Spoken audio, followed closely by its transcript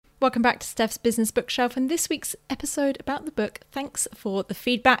Welcome back to Steph's Business Bookshelf and this week's episode about the book Thanks for the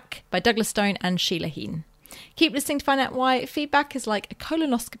Feedback by Douglas Stone and Sheila Heen. Keep listening to find out why feedback is like a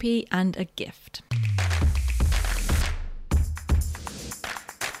colonoscopy and a gift.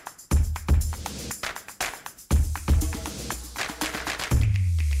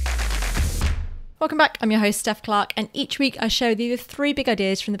 Welcome back, I'm your host Steph Clark, and each week I share with you the 3 big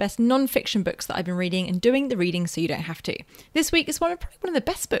ideas from the best non-fiction books that I've been reading and doing the reading so you don't have to. This week is probably one of the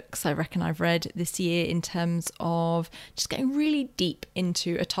best books I reckon I've read this year in terms of just getting really deep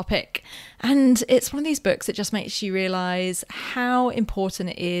into a topic. And it's one of these books that just makes you realise how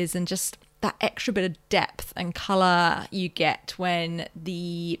important it is and just that extra bit of depth and colour you get when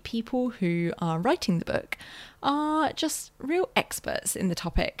the people who are writing the book are just real experts in the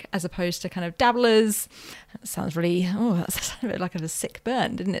topic as opposed to kind of dabblers. That sounds really, that's a bit like a sick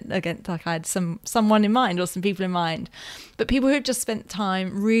burn, didn't it? Again, like I had someone in mind or some people in mind. But people who've just spent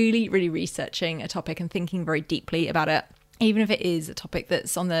time really, really researching a topic and thinking very deeply about it. Even if it is a topic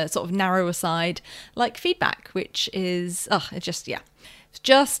that's on the sort of narrower side, like feedback, which is, it's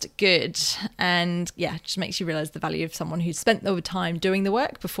just good. And it just makes you realise the value of someone who's spent the time doing the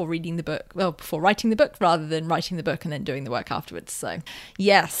work before writing the book, rather than writing the book and then doing the work afterwards. So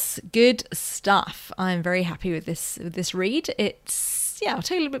yes, good stuff. I'm very happy with this read. I'll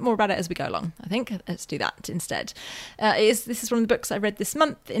tell you a little bit more about it as we go along. I think let's do that instead. This is one of the books I read this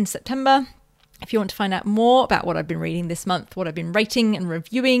month in September. If you want to find out more about what I've been reading this month, what I've been rating and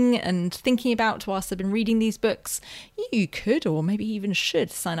reviewing and thinking about whilst I've been reading these books, you could or maybe even should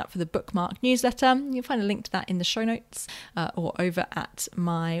sign up for the Bookmark newsletter. You'll find a link to that in the show notes or over at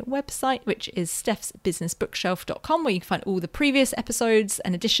my website, which is stephsbusinessbookshelf.com, where you can find all the previous episodes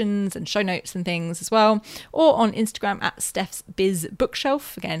and editions and show notes and things as well, or on Instagram at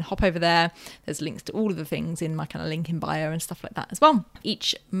stephsbizbookshelf. Again, hop over there. There's links to all of the things in my kind of link in bio and stuff like that as well.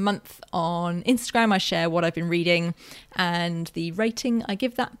 Each month on Instagram, I share what I've been reading and the rating I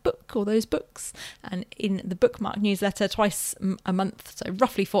give that book or those books. And in the Bookmark newsletter, twice a month, so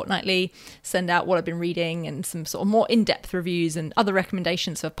roughly fortnightly, send out what I've been reading and some sort of more in-depth reviews and other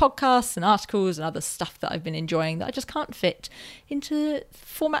recommendations for podcasts and articles and other stuff that I've been enjoying that I just can't fit into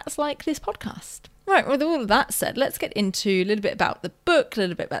formats like this podcast. Right, with all of that said, let's get into a little bit about the book, a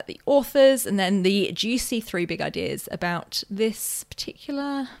little bit about the authors, and then the juicy 3 big ideas about this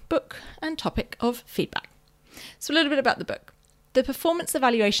particular book and topic of feedback. So a little bit about the book. The performance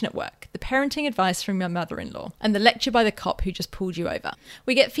evaluation at work, the parenting advice from your mother-in-law, and the lecture by the cop who just pulled you over.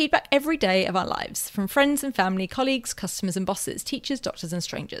 We get feedback every day of our lives, from friends and family, colleagues, customers and bosses, teachers, doctors and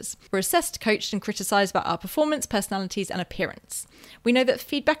strangers. We're assessed, coached and criticised about our performance, personalities and appearance. We know that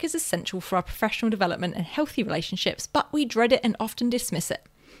feedback is essential for our professional development and healthy relationships, but we dread it and often dismiss it.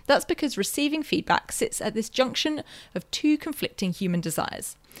 That's because receiving feedback sits at this junction of 2 conflicting human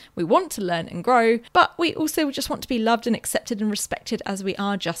desires. We want to learn and grow, but we also just want to be loved and accepted and respected as we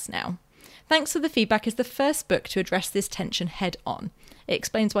are just now. Thanks for the Feedback is the first book to address this tension head on. It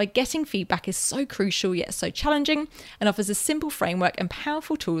explains why getting feedback is so crucial yet so challenging, and offers a simple framework and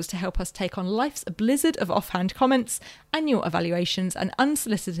powerful tools to help us take on life's blizzard of offhand comments, annual evaluations and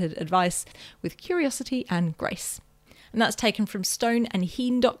unsolicited advice with curiosity and grace. And that's taken from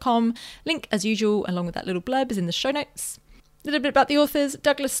stoneandheen.com. Link, as usual, along with that little blurb, is in the show notes. A little bit about the authors.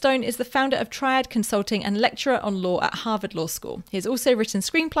 Douglas Stone is the founder of Triad Consulting and lecturer on law at Harvard Law School. He has also written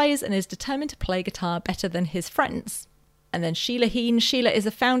screenplays and is determined to play guitar better than his friends. And then Sheila Heen. Sheila is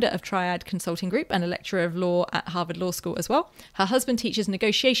a founder of Triad Consulting Group and a lecturer of law at Harvard Law School as well. Her husband teaches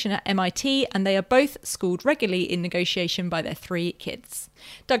negotiation at MIT, and they are both schooled regularly in negotiation by their 3 kids.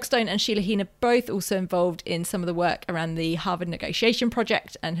 Doug Stone and Sheila Heen are both also involved in some of the work around the Harvard Negotiation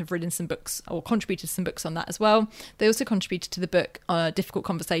Project and have written some books or contributed some books on that as well. They also contributed to the book Difficult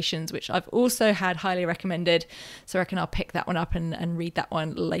Conversations, which I've also had highly recommended. So I reckon I'll pick that one up and read that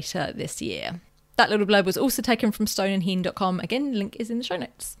one later this year. That little blurb was also taken from stoneandheen.com. Again, link is in the show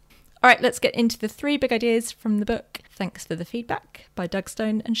notes. All right, let's get into the 3 big ideas from the book Thanks for the Feedback by Doug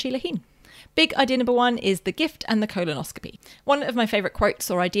Stone and Sheila Heen. Big idea number 1 is the gift and the colonoscopy. One of my favourite quotes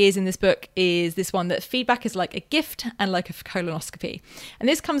or ideas in this book is this one, that feedback is like a gift and like a colonoscopy. And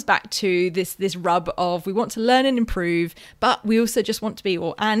this comes back to this rub of we want to learn and improve, but we also just want to be,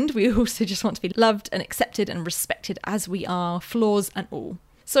 loved and accepted and respected as we are, flaws and all.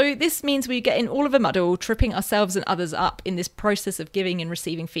 So this means we get in all of a muddle, tripping ourselves and others up in this process of giving and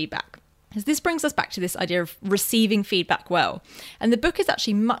receiving feedback. As this brings us back to this idea of receiving feedback well. And the book is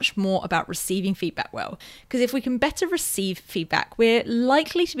actually much more about receiving feedback well. Because if we can better receive feedback, we're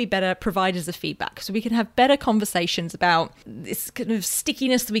likely to be better providers of feedback. So we can have better conversations about this kind of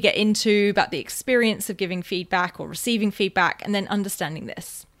stickiness that we get into, about the experience of giving feedback or receiving feedback, and then understanding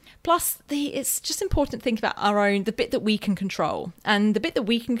this. Plus, it's just important to think about the bit that we can control. And the bit that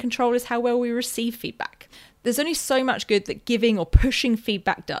we can control is how well we receive feedback. There's only so much good that giving or pushing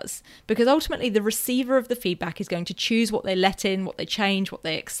feedback does, because ultimately the receiver of the feedback is going to choose what they let in, what they change, what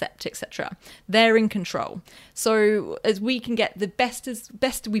they accept, etc. They're in control. So as we can get the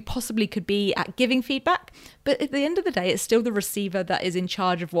best we possibly could be at giving feedback, but at the end of the day, it's still the receiver that is in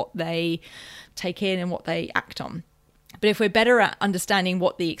charge of what they take in and what they act on. But if we're better at understanding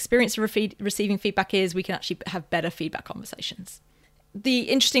what the experience of receiving feedback is, we can actually have better feedback conversations. The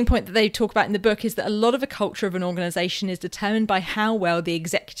interesting point that they talk about in the book is that a lot of the culture of an organization is determined by how well the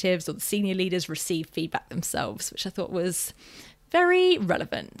executives or the senior leaders receive feedback themselves, which I thought was very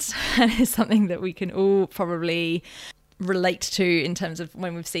relevant and is something that we can all probably relate to in terms of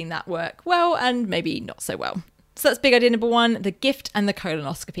when we've seen that work well and maybe not so well. So that's big idea number one, the gift and the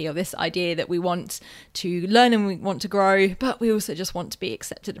colonoscopy, or this idea that we want to learn and we want to grow, but we also just want to be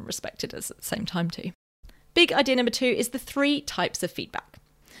accepted and respected at the same time too. Big idea number two is the 3 types of feedback.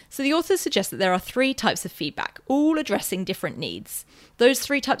 So the authors suggest that there are 3 types of feedback, all addressing different needs. Those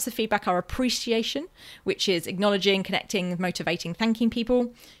 3 types of feedback are appreciation, which is acknowledging, connecting, motivating, thanking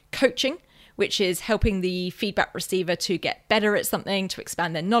people; coaching, which is helping the feedback receiver to get better at something, to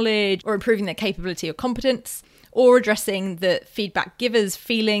expand their knowledge, or improving their capability or competence; or addressing the feedback giver's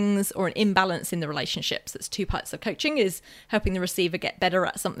feelings or an imbalance in the relationships. That's 2 parts of coaching, is helping the receiver get better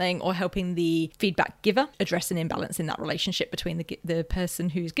at something or helping the feedback giver address an imbalance in that relationship between the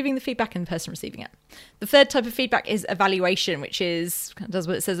person who's giving the feedback and the person receiving it. The 3rd type of feedback is evaluation, which does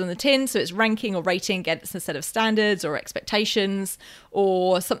what it says on the tin. So it's ranking or rating against a set of standards or expectations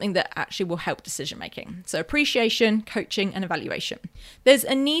or something that actually will help decision making. So appreciation, coaching, and evaluation. There's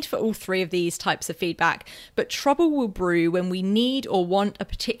a need for all 3 of these types of feedback, but trouble will brew when we need or want a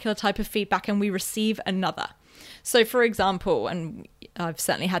particular type of feedback and we receive another. So for example, and I've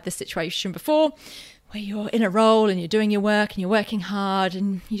certainly had this situation before, where you're in a role and you're doing your work and you're working hard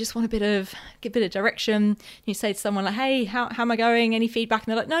and you just want get a bit of direction. You say to someone like, "Hey, how am I going? Any feedback?"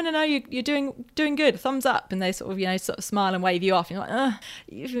 And they're like, no, you're doing good, thumbs up. And they sort of smile and wave you off. And you're like,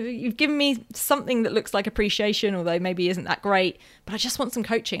 you've given me something that looks like appreciation, although maybe isn't that great, but I just want some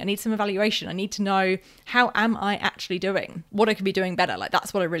coaching. I need some evaluation. I need to know, how am I actually doing? What I could be doing better. Like,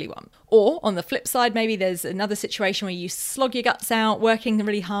 that's what I really want. Or on the flip side, maybe there's another situation where you slog your guts out, working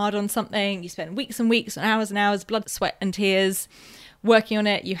really hard on something. You spend weeks and weeks and hours, blood, sweat and tears working on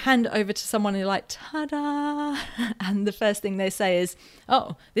it. You hand it over to someone and you're like, ta-da! And the first thing they say is,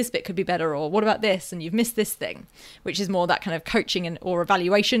 "Oh, this bit could be better," or "What about this?" And you've missed this thing, which is more that kind of coaching or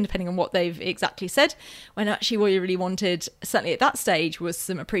evaluation, depending on what they've exactly said, when actually what you really wanted, certainly at that stage, was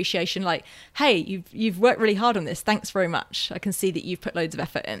some appreciation, like, "Hey, you've worked really hard on this. Thanks very much. I can see that you've put loads of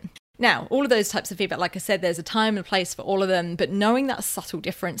effort in." Now, all of those types of feedback, like I said, there's a time and place for all of them, but knowing that subtle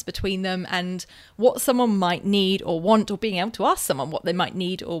difference between them and what someone might need or want, or being able to ask someone what they might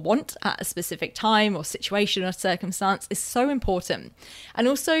need or want at a specific time or situation or circumstance, is so important. And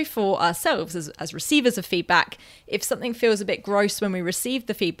also for ourselves as receivers of feedback, if something feels a bit gross when we receive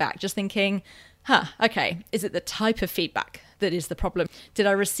the feedback, just thinking, okay, is it the type of feedback that is the problem? Did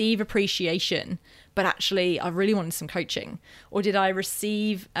I receive appreciation, but actually I really wanted some coaching? Or did I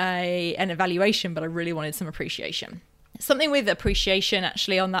receive an evaluation, but I really wanted some appreciation? Something with appreciation,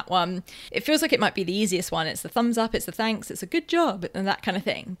 actually, on that one, it feels like it might be the easiest one. It's the thumbs up, it's the thanks, it's a good job, and that kind of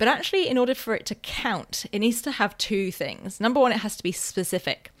thing. But actually, in order for it to count, it needs to have 2 things. Number one, it has to be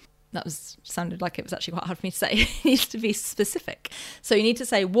specific. That sounded like it was actually quite hard for me to say. It needs to be specific. So you need to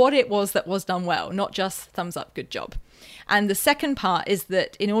say what it was that was done well, not just thumbs up, good job. And the second part is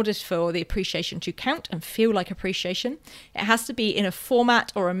that in order for the appreciation to count and feel like appreciation, it has to be in a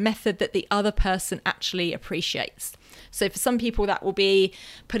format or a method that the other person actually appreciates. So for some people, that will be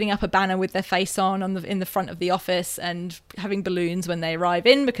putting up a banner with their face on in the front of the office and having balloons when they arrive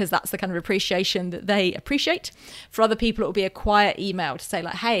in, because that's the kind of appreciation that they appreciate. For other people, it will be a quiet email to say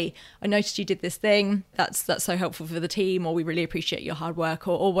like, "Hey, I noticed you did this thing. That's so helpful for the team," or "We really appreciate your hard work,"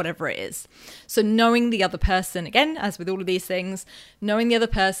 or whatever it is. So knowing the other person, again, as with all of these things, knowing the other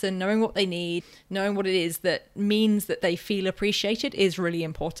person, knowing what they need, knowing what it is that means that they feel appreciated is really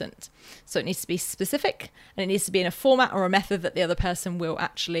important. So it needs to be specific, and it needs to be in a format or a method that the other person will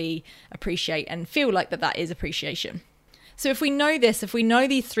actually appreciate and feel like that is appreciation. So if we know this, if we know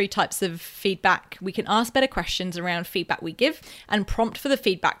these 3 types of feedback, we can ask better questions around feedback we give and prompt for the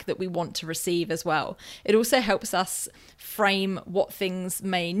feedback that we want to receive as well. It also helps us frame what things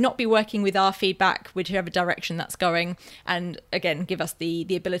may not be working with our feedback, whichever direction that's going, and again, give us the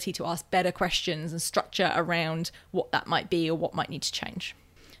ability to ask better questions and structure around what that might be or what might need to change.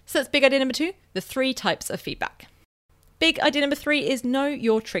 So that's big idea number 2, the 3 types of feedback. Big idea number 3 is know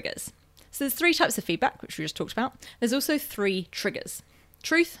your triggers. So there's 3 types of feedback, which we just talked about. There's also 3 triggers: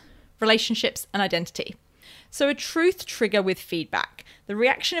 truth, relationships, and identity. So a truth trigger with feedback, the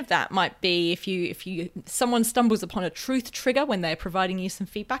reaction of that might be if someone stumbles upon a truth trigger when they're providing you some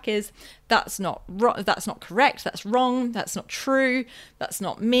feedback is that's not correct, that's wrong, that's not true, that's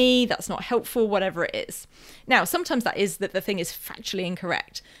not me, that's not helpful, whatever it is. Now, sometimes that is that the thing is factually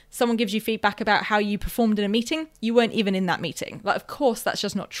incorrect. Someone gives you feedback about how you performed in a meeting, you weren't even in that meeting. Like, of course, that's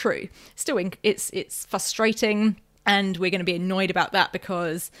just not true. Still, it's frustrating. And we're going to be annoyed about that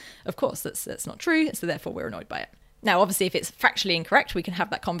because, of course, that's not true. So therefore, we're annoyed by it. Now, obviously, if it's factually incorrect, we can have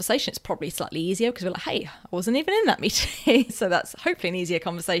that conversation. It's probably slightly easier because we're like, hey, I wasn't even in that meeting. So that's hopefully an easier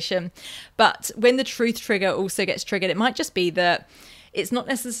conversation. But when the truth trigger also gets triggered, it might just be that it's not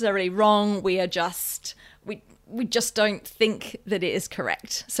necessarily wrong. We just don't think that it is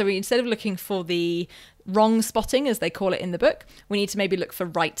correct. So instead of looking for the wrong spotting, as they call it in the book, we need to maybe look for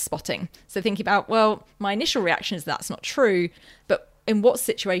right spotting. So thinking about, well, my initial reaction is that's not true, but in what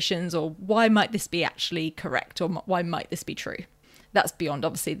situations, or why might this be actually correct, or why might this be true? That's beyond,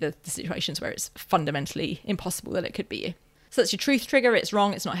 obviously, the situations where it's fundamentally impossible that it could be you. So that's your truth trigger. It's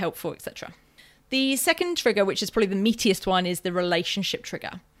wrong, it's not helpful, etc. The second trigger, which is probably the meatiest one, is the relationship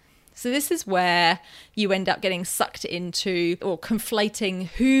trigger. So this is where you end up getting sucked into or conflating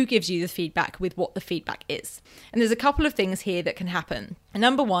who gives you the feedback with what the feedback is. And there's a couple of things here that can happen. And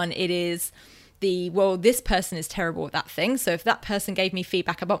number one, it is this person is terrible at that thing. So if that person gave me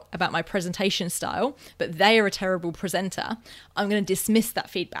feedback about my presentation style, but they are a terrible presenter, I'm going to dismiss that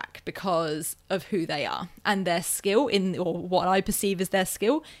feedback because of who they are and their skill or what I perceive as their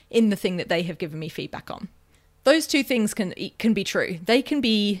skill in the thing that they have given me feedback on. Those two things can be true. They can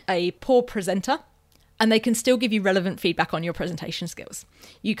be a poor presenter and they can still give you relevant feedback on your presentation skills.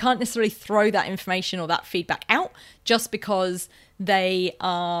 You can't necessarily throw that information or that feedback out just because they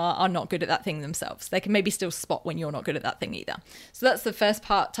are not good at that thing themselves. They can maybe still spot when you're not good at that thing either. So that's the first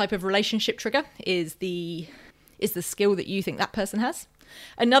type of relationship trigger is the skill that you think that person has.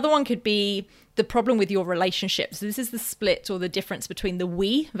 Another one could be the problem with your relationship. So this is the split or the difference between the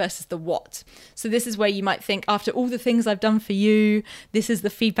we versus the what. So this is where you might think, after all the things I've done for you, this is the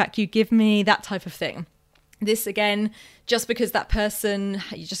feedback you give me, that type of thing. This, again, just because that person,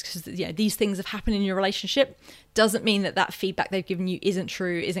 these things have happened in your relationship, doesn't mean that feedback they've given you isn't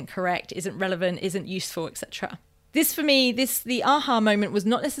true, isn't correct, isn't relevant, isn't useful, etc. This, for me, the aha moment was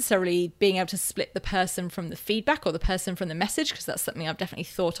not necessarily being able to split the person from the feedback or the person from the message, because that's something I've definitely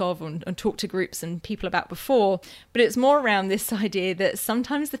thought of and talked to groups and people about before. But it's more around this idea that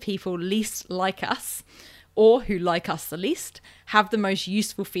sometimes the people least like us, or who like us the least, have the most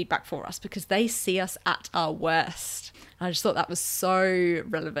useful feedback for us because they see us at our worst. And I just thought that was so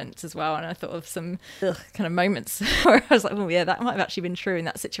relevant as well. And I thought of some kind of moments where I was like, oh yeah, that might have actually been true in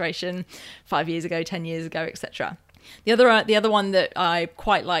that situation 5 years ago, 10 years ago, etc. The other one that I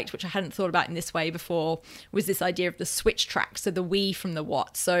quite liked, which I hadn't thought about in this way before, was this idea of the switch track, so the we from the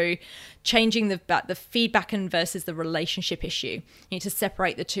what. So changing the feedback and versus the relationship issue. You need to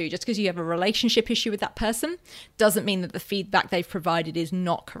separate the two. Just because you have a relationship issue with that person doesn't mean that the feedback they've provided is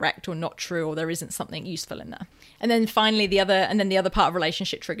not correct or not true, or there isn't something useful in there. And then finally, the other part of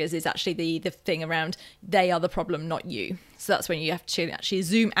relationship triggers is actually the thing around they are the problem, not you. So that's when you have to actually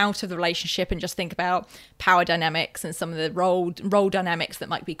zoom out of the relationship and just think about power dynamics and some of the role dynamics that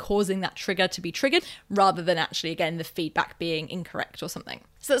might be causing that trigger to be triggered, rather than actually, again, the feedback being incorrect or something.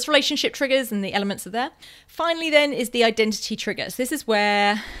 So that's relationship triggers and the elements of there. Finally, then, is the identity triggers. This is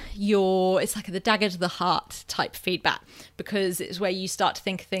where it's like the dagger to the heart type feedback, because it's where you start to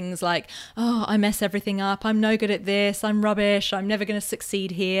think things like, oh, I mess everything up, I'm no good at this, I'm rubbish, I'm never going to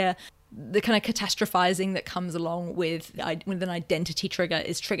succeed here. The kind of catastrophizing that comes along with when an identity trigger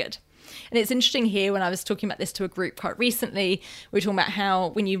is triggered. And it's interesting here, when I was talking about this to a group quite recently, we were talking about how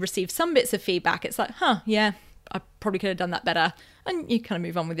when you receive some bits of feedback, it's like, yeah, I probably could have done that better. And you kind of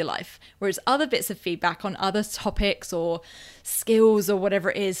move on with your life. Whereas other bits of feedback on other topics or skills or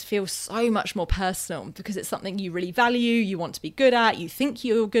whatever it is feel so much more personal, because it's something you really value, you want to be good at, you think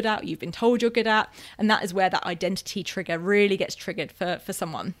you're good at, you've been told you're good at. And that is where that identity trigger really gets triggered for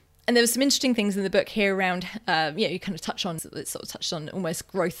someone. And there were some interesting things in the book here around, you kind of touched on almost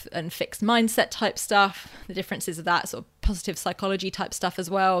growth and fixed mindset type stuff, the differences of that, sort of positive psychology type stuff as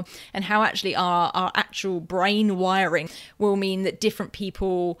well, and how actually our actual brain wiring will mean that different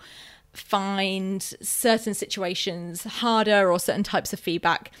people find certain situations harder, or certain types of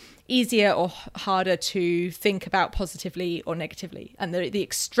feedback easier or harder to think about positively or negatively, and the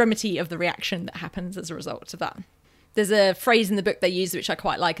extremity of the reaction that happens as a result of that. There's a phrase in the book they use which I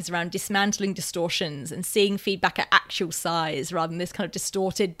quite like, is around dismantling distortions and seeing feedback at actual size rather than this kind of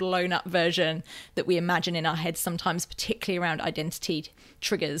distorted, blown up version that we imagine in our heads sometimes, particularly around identity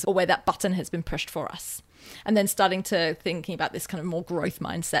triggers or where that button has been pushed for us. And then starting to thinking about this kind of more growth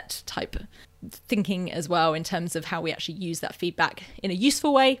mindset type thinking as well, in terms of how we actually use that feedback in a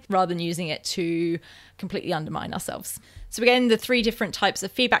useful way rather than using it to completely undermine ourselves. So again, the 3 different types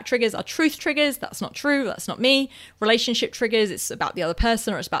of feedback triggers are truth triggers, that's not true, that's not me; relationship triggers, it's about the other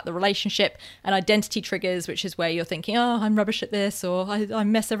person or it's about the relationship; and identity triggers, which is where you're thinking, oh, I'm rubbish at this, or I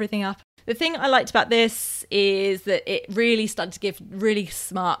mess everything up. The thing I liked about this is that it really started to give really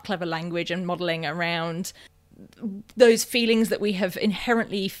smart, clever language and modelling around those feelings that we have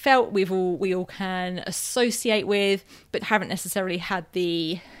inherently felt, we all can associate with, but haven't necessarily had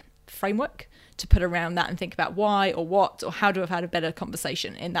the framework to put around that and think about why or what or how to have had a better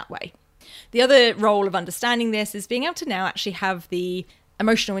conversation in that way. The other role of understanding this is being able to now actually have the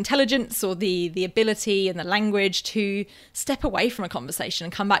emotional intelligence or the ability and the language to step away from a conversation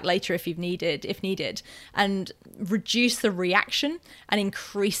and come back later if needed, and reduce the reaction and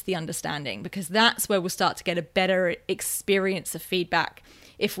increase the understanding, because that's where we'll start to get a better experience of feedback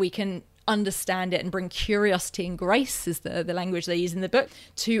if we can understand it and bring curiosity and grace, is the language they use in the book,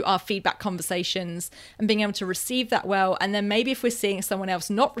 to our feedback conversations, and being able to receive that well. And then maybe if we're seeing someone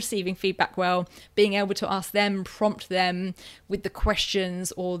else not receiving feedback well, being able to ask them, prompt them with the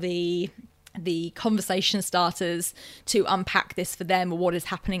questions or the conversation starters to unpack this for them, or what is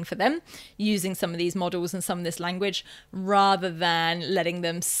happening for them, using some of these models and some of this language, rather than letting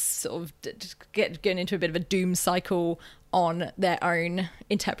them sort of get into a bit of a doom cycle on their own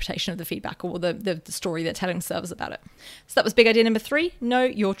interpretation of the feedback or the story they're telling themselves about it. So that was big idea number 3, know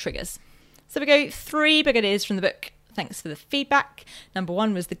your triggers. So we go 3 big ideas from the book. Thanks for the feedback. Number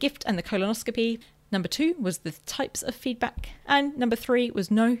 1 was the gift and the colonoscopy. Number 2 was the types of feedback. And number 3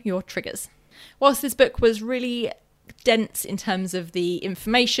 was know your triggers. Whilst this book was really dense in terms of the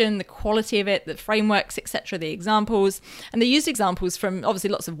information, the quality of it, the frameworks, etc., the examples, and they used examples from obviously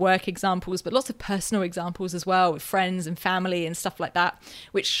lots of work examples, but lots of personal examples as well, with friends and family and stuff like that,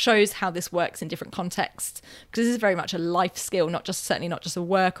 which shows how this works in different contexts, because this is very much a life skill, certainly not just a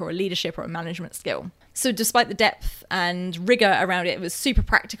work or a leadership or a management skill. So despite the depth and rigor around it, it was super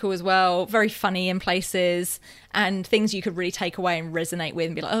practical as well, very funny in places, and things you could really take away and resonate with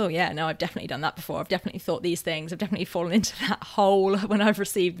and be like, oh yeah, no, I've definitely done that before. I've definitely thought these things. I've definitely fallen into that hole when I've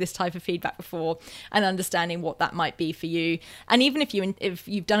received this type of feedback before, and understanding what that might be for you. And even if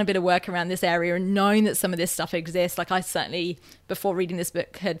you've done a bit of work around this area and known that some of this stuff exists, like I certainly, before reading this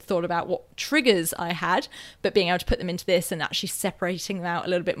book, had thought about what triggers I had, but being able to put them into this and actually separating them out a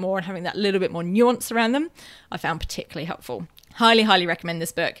little bit more and having that little bit more nuance around them, I found particularly helpful. Highly, highly recommend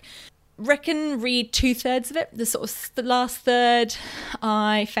this book. Read 2/3 of it. The last third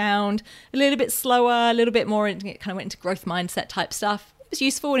I found a little bit slower, a little bit more, it kind of went into growth mindset type stuff. It was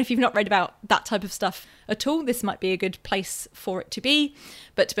useful, and if you've not read about that type of stuff at all, this might be a good place for it to be.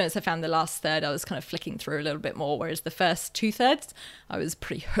 But to be honest, I found the last third I was kind of flicking through a little bit more, whereas the first 2/3 I was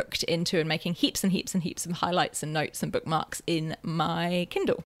pretty hooked into and making heaps and heaps and heaps of highlights and notes and bookmarks in my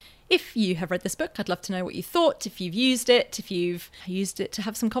Kindle. If you have read this book, I'd love to know what you thought, if you've used it to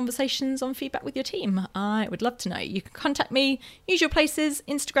have some conversations on feedback with your team. I would love to know. You can contact me, use your places,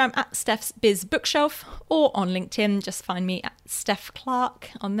 Instagram at Steph's Biz Bookshelf, or on LinkedIn, just find me at Steph Clark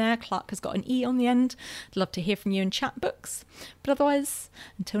on there. Clark has got an E on the end. I'd love to hear from you and chat books. But otherwise,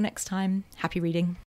 until next time, happy reading.